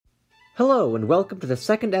Hello and welcome to the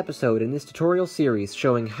second episode in this tutorial series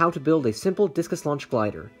showing how to build a simple discus launch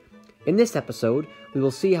glider. In this episode, we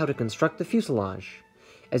will see how to construct the fuselage.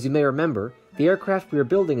 As you may remember, the aircraft we are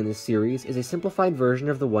building in this series is a simplified version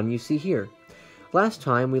of the one you see here. Last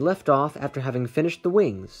time we left off after having finished the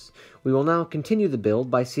wings. We will now continue the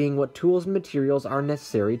build by seeing what tools and materials are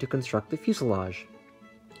necessary to construct the fuselage.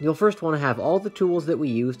 You'll first want to have all the tools that we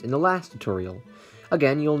used in the last tutorial.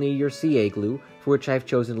 Again, you'll need your CA glue, for which I've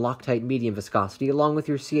chosen Loctite medium viscosity, along with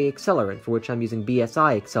your CA accelerant, for which I'm using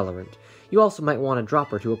BSI accelerant. You also might want a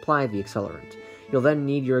dropper to apply the accelerant. You'll then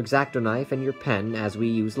need your X-Acto knife and your pen, as we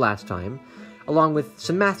used last time, along with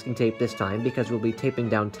some masking tape this time, because we'll be taping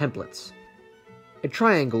down templates. A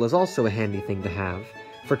triangle is also a handy thing to have,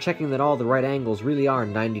 for checking that all the right angles really are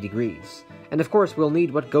 90 degrees. And of course, we'll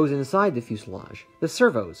need what goes inside the fuselage, the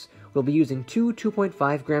servos. We'll be using two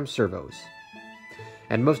 2.5 gram servos.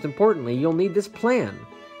 And most importantly, you'll need this plan.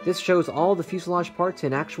 This shows all the fuselage parts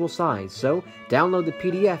in actual size, so download the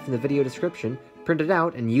PDF in the video description, print it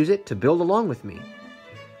out, and use it to build along with me.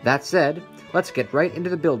 That said, let's get right into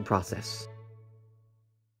the build process.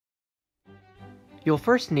 You'll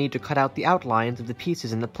first need to cut out the outlines of the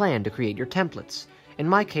pieces in the plan to create your templates. In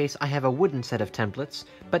my case, I have a wooden set of templates,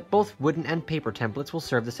 but both wooden and paper templates will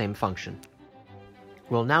serve the same function.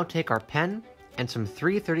 We'll now take our pen and some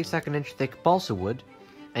 3 32nd inch thick balsa wood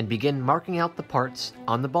and begin marking out the parts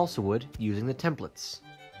on the balsa wood using the templates.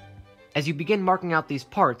 As you begin marking out these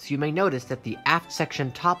parts, you may notice that the aft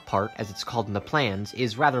section top part, as it's called in the plans,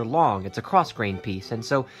 is rather long. It's a cross-grain piece, and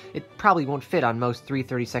so it probably won't fit on most 3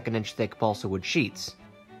 32nd inch thick balsa wood sheets.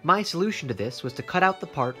 My solution to this was to cut out the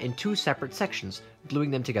part in 2 separate sections,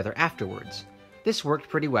 gluing them together afterwards. This worked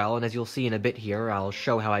pretty well, and as you'll see in a bit here, I'll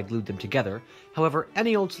show how I glued them together. However,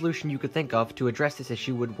 any old solution you could think of to address this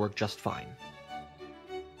issue would work just fine.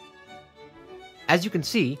 As you can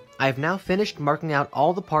see, I have now finished marking out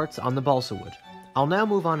all the parts on the balsa wood. I'll now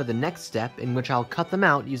move on to the next step, in which I'll cut them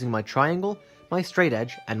out using my triangle, my straight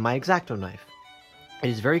edge, and my X-Acto knife. It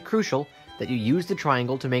is very crucial that you use the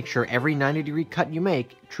triangle to make sure every 90-degree cut you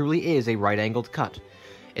make truly is a right-angled cut.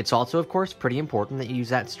 It's also, of course, pretty important that you use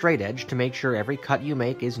that straight edge to make sure every cut you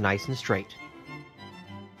make is nice and straight.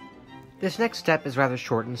 This next step is rather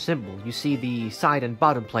short and simple. You see the side and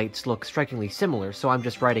bottom plates look strikingly similar, so I'm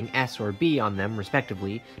just writing S or B on them,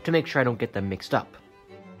 respectively, to make sure I don't get them mixed up.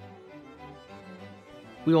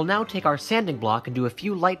 We will now take our sanding block and do a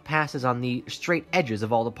few light passes on the straight edges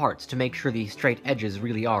of all the parts to make sure the straight edges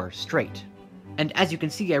really are straight. And as you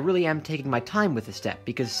can see, I really am taking my time with this step,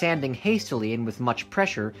 because sanding hastily and with much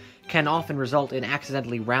pressure can often result in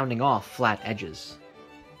accidentally rounding off flat edges.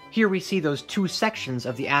 Here we see those 2 sections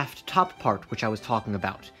of the aft top part which I was talking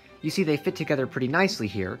about. You see they fit together pretty nicely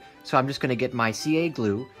here, so I'm just going to get my CA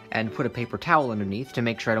glue and put a paper towel underneath to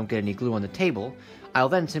make sure I don't get any glue on the table. I'll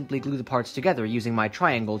then simply glue the parts together using my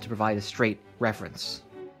triangle to provide a straight reference.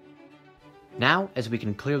 Now, as we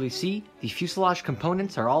can clearly see, the fuselage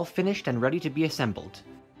components are all finished and ready to be assembled.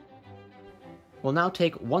 We'll now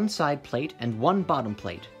take one side plate and one bottom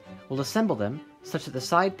plate. We'll assemble them such that the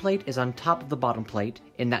side plate is on top of the bottom plate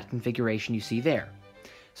in that configuration you see there.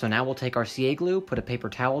 So now we'll take our CA glue, put a paper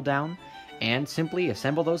towel down, and simply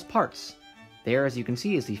assemble those parts. There, as you can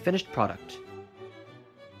see, is the finished product.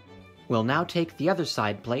 We'll now take the other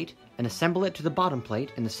side plate and assemble it to the bottom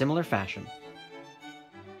plate in a similar fashion.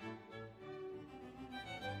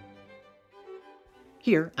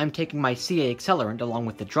 Here, I'm taking my CA accelerant along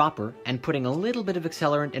with the dropper and putting a little bit of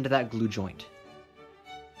accelerant into that glue joint.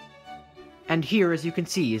 And here, as you can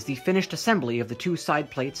see, is the finished assembly of the 2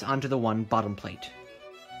 side plates onto the one bottom plate.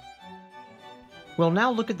 We'll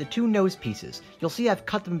now look at the 2 nose pieces. You'll see I've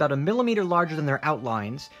cut them about 1 millimeter larger than their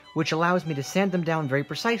outlines, which allows me to sand them down very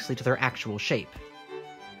precisely to their actual shape.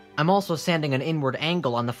 I'm also sanding an inward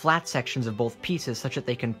angle on the flat sections of both pieces such that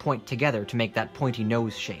they can point together to make that pointy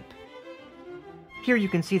nose shape. Here you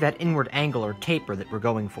can see that inward angle or taper that we're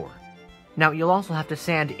going for. Now, you'll also have to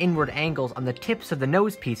sand inward angles on the tips of the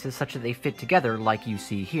nose pieces such that they fit together like you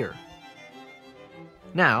see here.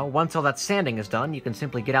 Now, once all that sanding is done, you can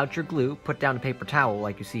simply get out your glue, put down a paper towel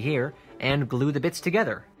like you see here, and glue the bits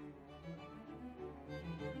together.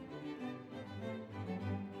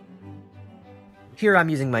 Here I'm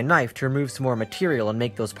using my knife to remove some more material and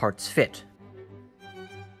make those parts fit.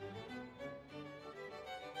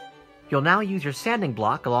 You'll now use your sanding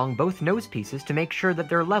block along both nose pieces to make sure that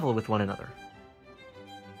they're level with one another.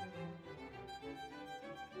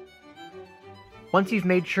 Once you've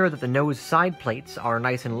made sure that the nose side plates are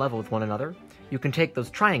nice and level with one another, you can take those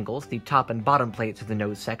triangles, the top and bottom plates of the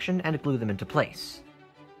nose section, and glue them into place.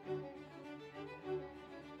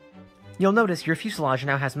 You'll notice your fuselage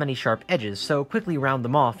now has many sharp edges, so quickly round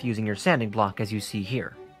them off using your sanding block as you see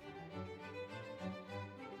here.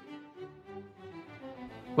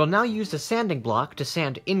 We'll now use the sanding block to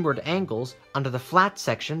sand inward angles onto the flat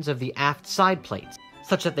sections of the aft side plates,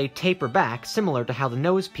 such that they taper back similar to how the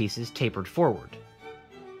nose pieces tapered forward.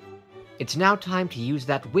 It's now time to use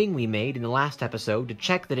that wing we made in the last episode to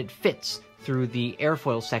check that it fits through the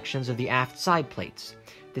airfoil sections of the aft side plates.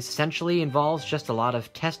 This essentially involves just a lot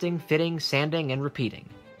of testing, fitting, sanding, and repeating.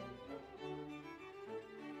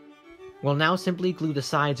 We'll now simply glue the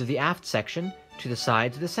sides of the aft section to the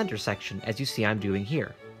sides of the center section, as you see I'm doing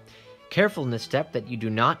here. Careful in this step that you do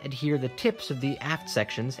not adhere the tips of the aft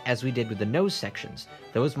sections as we did with the nose sections.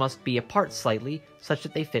 Those must be apart slightly, such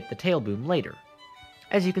that they fit the tail boom later.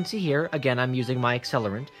 As you can see here, again I'm using my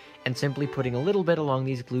accelerant and simply putting a little bit along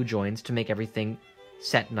these glue joints to make everything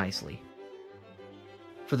set nicely.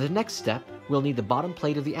 For the next step, we'll need the bottom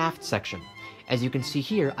plate of the aft section. As you can see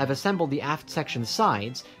here, I've assembled the aft section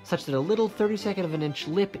sides such that a little 32nd of an inch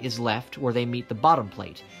lip is left where they meet the bottom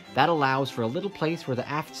plate. That allows for a little place where the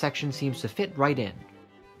aft section seems to fit right in.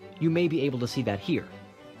 You may be able to see that here.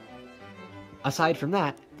 Aside from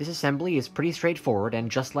that, this assembly is pretty straightforward and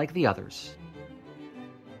just like the others.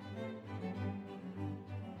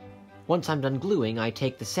 Once I'm done gluing, I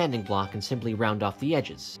take the sanding block and simply round off the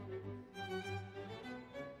edges.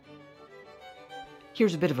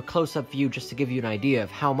 Here's a bit of a close-up view just to give you an idea of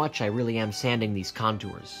how much I really am sanding these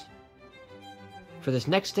contours. For this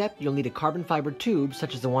next step, you'll need a carbon fiber tube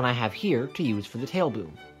such as the one I have here to use for the tail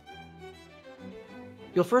boom.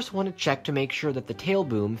 You'll first want to check to make sure that the tail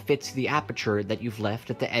boom fits the aperture that you've left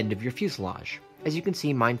at the end of your fuselage. As you can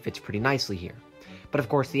see, mine fits pretty nicely here. But of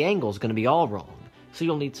course the angle is going to be all wrong, so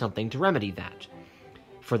you'll need something to remedy that.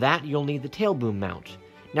 For that, you'll need the tail boom mount.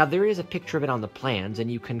 Now there is a picture of it on the plans, and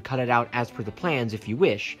you can cut it out as per the plans if you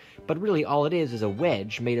wish, but really all it is a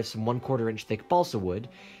wedge made of some 1/4 inch thick balsa wood,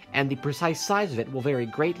 and the precise size of it will vary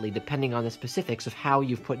greatly depending on the specifics of how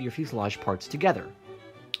you've put your fuselage parts together.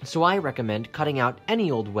 So I recommend cutting out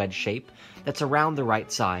any old wedge shape that's around the right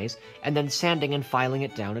size, and then sanding and filing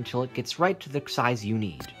it down until it gets right to the size you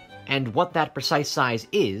need. And what that precise size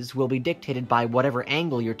is will be dictated by whatever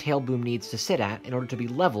angle your tail boom needs to sit at in order to be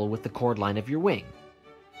level with the chord line of your wing.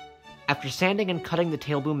 After sanding and cutting the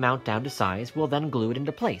tail boom mount down to size, we'll then glue it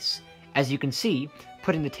into place. As you can see,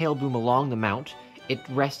 putting the tail boom along the mount, it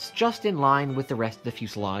rests just in line with the rest of the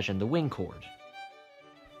fuselage and the wing chord.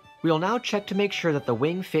 We'll now check to make sure that the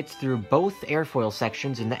wing fits through both airfoil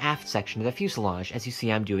sections in the aft section of the fuselage, as you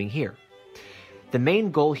see I'm doing here. The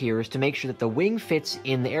main goal here is to make sure that the wing fits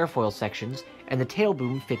in the airfoil sections and the tail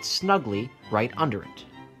boom fits snugly right under it.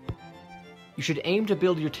 You should aim to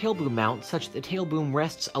build your tail boom mount such that the tail boom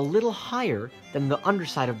rests a little higher than the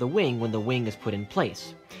underside of the wing when the wing is put in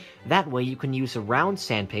place. That way you can use a round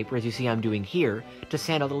sandpaper, as you see I'm doing here, to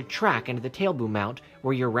sand a little track into the tail boom mount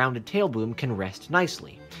where your rounded tail boom can rest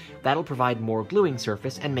nicely. That'll provide more gluing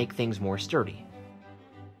surface and make things more sturdy.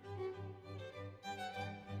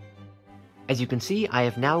 As you can see, I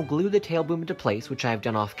have now glued the tail boom into place, which I have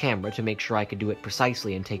done off camera to make sure I could do it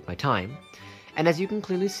precisely and take my time. And as you can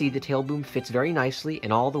clearly see, the tail boom fits very nicely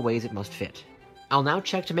in all the ways it must fit. I'll now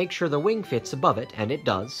check to make sure the wing fits above it, and it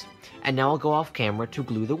does, and now I'll go off camera to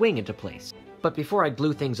glue the wing into place. But before I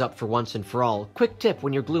glue things up for once and for all, quick tip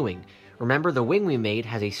when you're gluing. Remember, the wing we made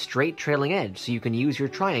has a straight trailing edge, so you can use your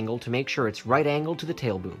triangle to make sure it's right angled to the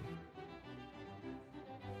tail boom.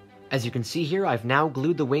 As you can see here, I've now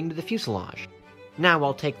glued the wing to the fuselage. Now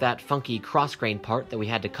I'll take that funky cross-grain part that we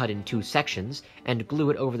had to cut in 2 sections and glue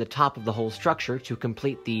it over the top of the whole structure to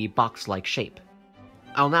complete the box-like shape.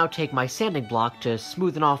 I'll now take my sanding block to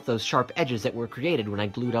smoothen off those sharp edges that were created when I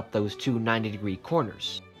glued up those 2 90-degree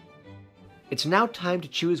corners. It's now time to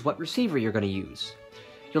choose what receiver you're going to use.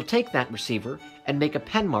 You'll take that receiver and make a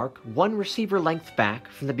pen mark 1 receiver length back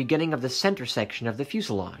from the beginning of the center section of the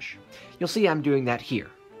fuselage. You'll see I'm doing that here.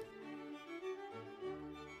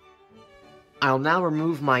 I'll now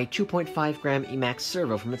remove my 2.5 gram Emax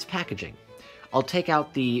servo from its packaging. I'll take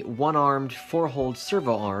out the 1-armed 4-hole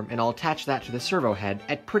servo arm and I'll attach that to the servo head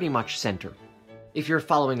at pretty much center. If you're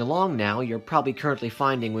following along now, you're probably currently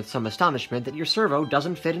finding with some astonishment that your servo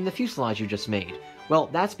doesn't fit in the fuselage you just made. Well,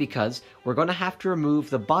 that's because we're going to have to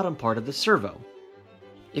remove the bottom part of the servo.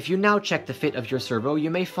 If you now check the fit of your servo,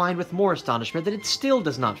 you may find with more astonishment that it still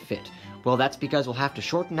does not fit. Well, that's because we'll have to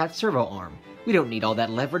shorten that servo arm. We don't need all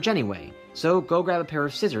that leverage anyway. So go grab a pair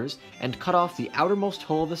of scissors and cut off the outermost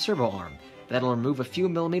hole of the servo arm. That'll remove a few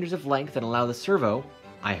millimeters of length and allow the servo,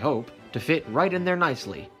 I hope, to fit right in there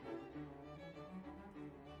nicely.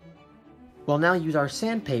 We'll now use our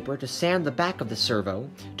sandpaper to sand the back of the servo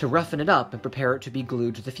to roughen it up and prepare it to be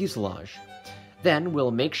glued to the fuselage. Then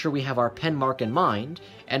we'll make sure we have our pen mark in mind,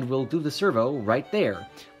 and we'll glue the servo right there.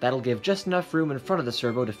 That'll give just enough room in front of the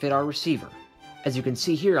servo to fit our receiver. As you can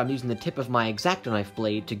see here, I'm using the tip of my X-Acto knife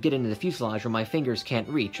blade to get into the fuselage where my fingers can't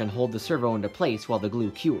reach and hold the servo into place while the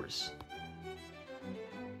glue cures.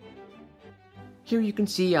 Here you can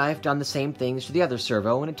see I've done the same things to the other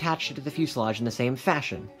servo and attached it to the fuselage in the same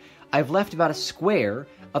fashion. I've left about a square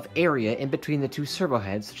of area in between the two servo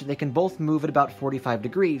heads so that they can both move at about 45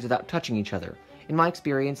 degrees without touching each other. In my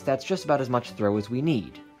experience, that's just about as much throw as we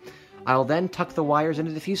need. I'll then tuck the wires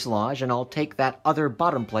into the fuselage, and I'll take that other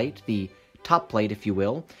bottom plate, the top plate if you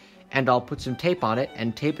will, and I'll put some tape on it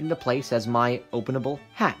and tape it into place as my openable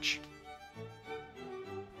hatch.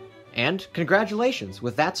 And congratulations!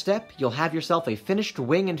 With that step, you'll have yourself a finished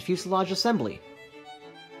wing and fuselage assembly.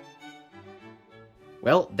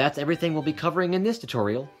 Well, that's everything we'll be covering in this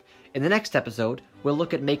tutorial. In the next episode, we'll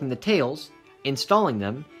look at making the tails, installing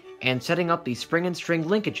them, and setting up the spring and string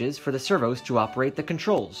linkages for the servos to operate the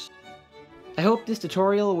controls. I hope this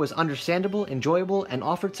tutorial was understandable, enjoyable, and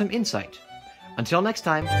offered some insight. Until next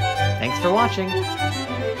time, thanks for watching!